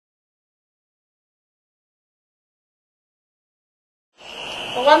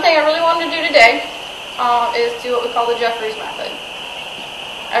But one thing I really wanted to do today is do what we call the Jeffries method.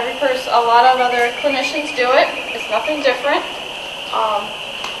 A lot of other clinicians do it. It's nothing different.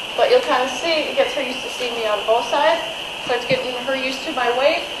 But you'll kind of see, it gets her used to seeing me on both sides. Starts getting her used to my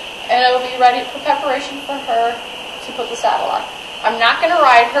weight, and it'll be ready for preparation for her to put the saddle on. I'm not going to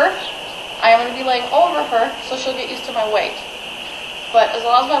ride her. I am going to be laying over her, so she'll get used to my weight. But as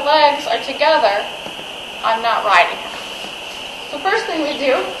long as my legs are together, I'm not riding her. So first thing we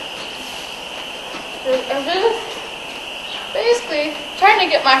do is I'm just basically trying to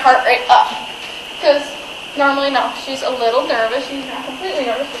get my heart rate up. Because normally, no, she's a little nervous. She's not completely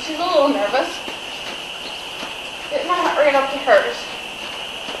nervous, but she's a little nervous. Get my heart rate up to hers.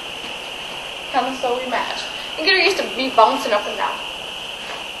 Kind of so we match. And get her used to me bouncing up and down.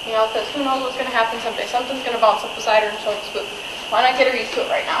 You know, because who knows what's going to happen someday. Something's going to bounce up beside her and she'll spook. Why not get her used to it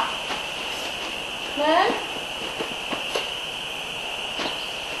right now? Then,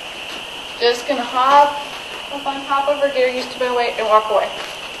 just going to hop up on top of her, get her used to my weight, and walk away.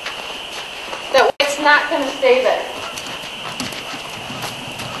 That weight's not going to stay there.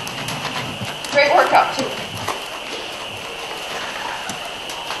 Great workout, too.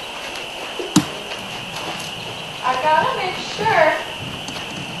 I gotta make sure,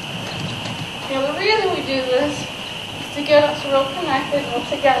 you know, the reason we do this is to get us real connected and real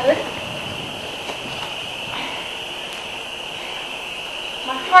together.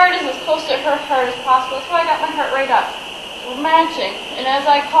 My heart is as close to her heart as possible. That's why I got my heart rate up. We're matching. And as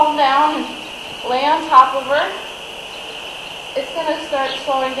I calm down and lay on top of her, it's going to start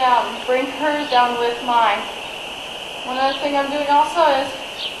slowing down. Bring hers down with mine. One other thing I'm doing also is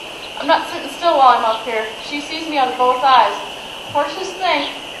I'm not sitting still while I'm up here. She sees me out of both eyes. Horses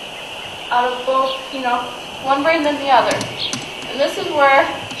think out of both, you know, one brain than the other. And this is where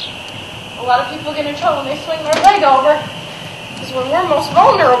a lot of people get in trouble when they swing their leg over. Because when we're most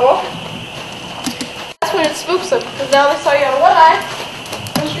vulnerable, that's when it spooks them. Because now they saw you out of one eye,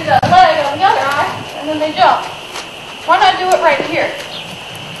 and see that leg on the other eye, and then they jump. Why not do it right here?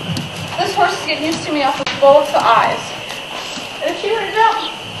 This horse is getting used to me off of both the eyes. And if she were to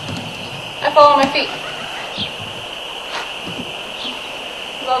jump, I fall on my feet.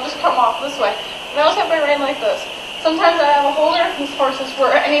 So I'll just come off this way. And I also have my rein like this. Sometimes I have a holder if these horses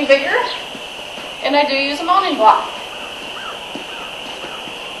were any bigger, and I do use a mounting block.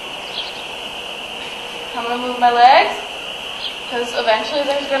 I'm going to move my legs, because eventually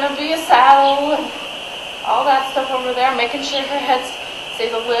there's going to be a saddle and all that stuff over there, making sure her head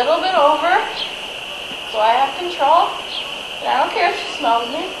stays a little bit over, so I have control. And I don't care if she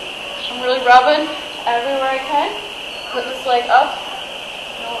smells me. I'm really rubbing everywhere I can. Put this leg up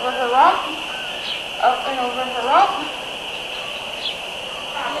and over her rump, up and over her rump.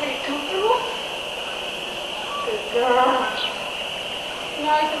 I'm going to get comfortable. Good girl.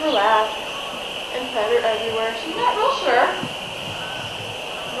 Now I can relax and pet her everywhere. She's not real sure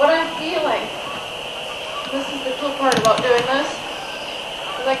what I'm feeling. This is the cool part about doing this,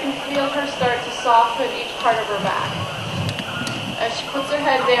 is I can feel her start to soften each part of her back. As she puts her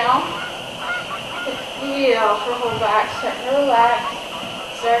head down, I can feel her whole back starting to relax,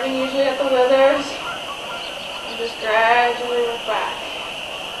 starting usually at the withers, and just gradually work back.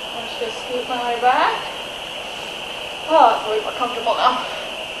 I'm just going to scoot my way back. Oh, it's way more comfortable now.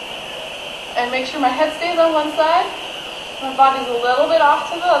 And make sure my head stays on one side, my body's a little bit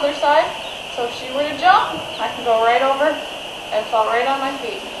off to the other side, so if she were to jump, I can go right over and fall right on my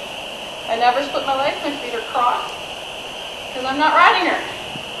feet. I never split my legs, my feet are crossed, because I'm not riding her.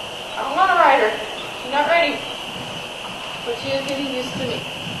 I don't want to ride her. She's not ready. But she is getting used to me.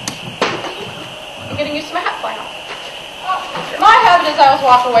 I'm getting used to my hat flying off. My habit is I always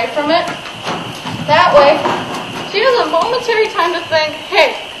walk away from it. That way, she has a momentary time to think,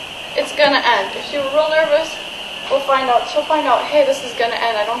 hey, it's going to end. If she were real nervous, she'll find out, hey, this is going to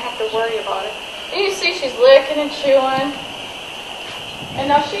end. I don't have to worry about it. And you see she's licking and chewing. And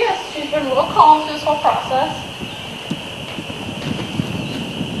now she's been real calm through this whole process.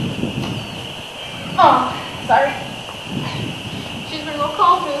 Oh, sorry. She's been real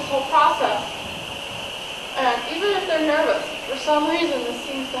calm through this whole process. And even if they're nervous, for some reason this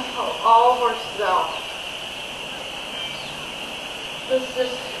seems to help all horses out. This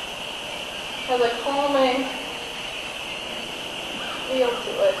just has a calming feel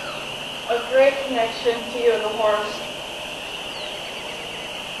to it. A great connection to you and the horse.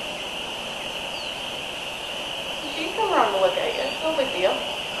 She can come around and look at you. It's no big deal.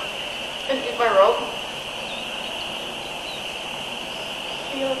 And use my rope.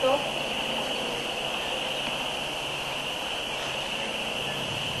 See how it goes?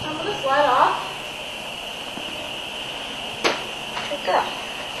 I'm going to slide off. Good girl.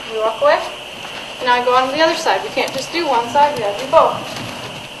 We walk away. And now I go on to the other side. We can't just do one side, we have to do both.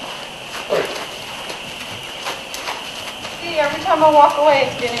 See, every time I walk away,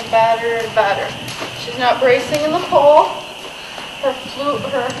 it's getting better and better. She's not bracing in the pole. Her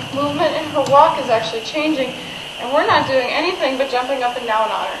movement and her walk is actually changing. And we're not doing anything but jumping up and down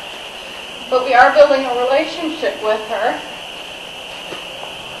on her. But we are building a relationship with her.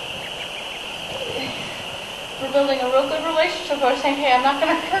 We're building a real good relationship. We're saying, hey, I'm not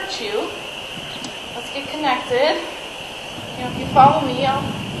going to hurt you. Let's get connected. You know, if you follow me,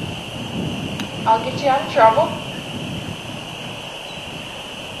 I'll get you out of trouble.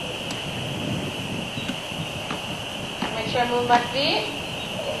 Make sure I move my feet,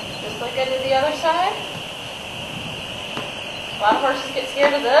 just like I did the other side. A lot of horses get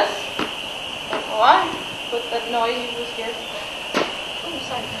scared of this. Don't know why. With the noise, you get scared. Ooh,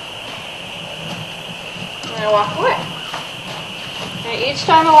 sorry. And I walk away. And each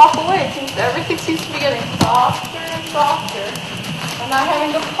time I walk away, everything seems to be getting softer and softer. I'm not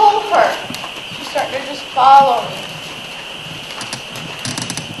having to pull her. She's starting to just follow me.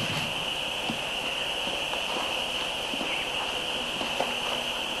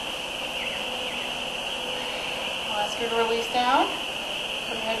 I'll ask her to release down.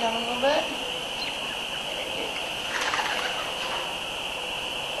 Put her head down a little bit.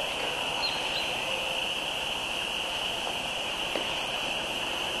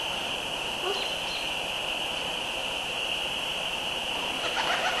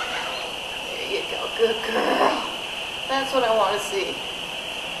 Good girl. That's what I want to see.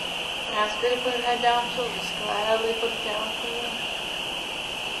 Ask her to put her head down. She'll just gladly put it down for you.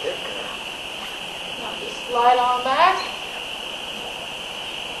 Good girl. Now just slide on back.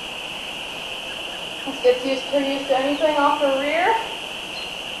 Let's get her used to anything off her rear.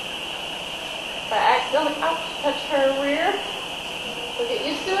 If I accidentally touch her rear, she'll get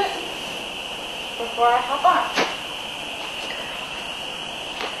used to it before I hop on.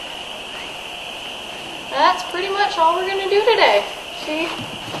 That's pretty much all we're going to do today. She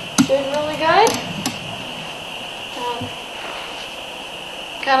did really good.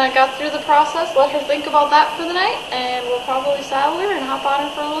 Kind of got through the process, let her think about that for the night, and we'll probably saddle her and hop on her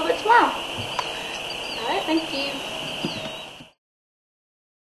for a little bit tomorrow. Alright, thank you.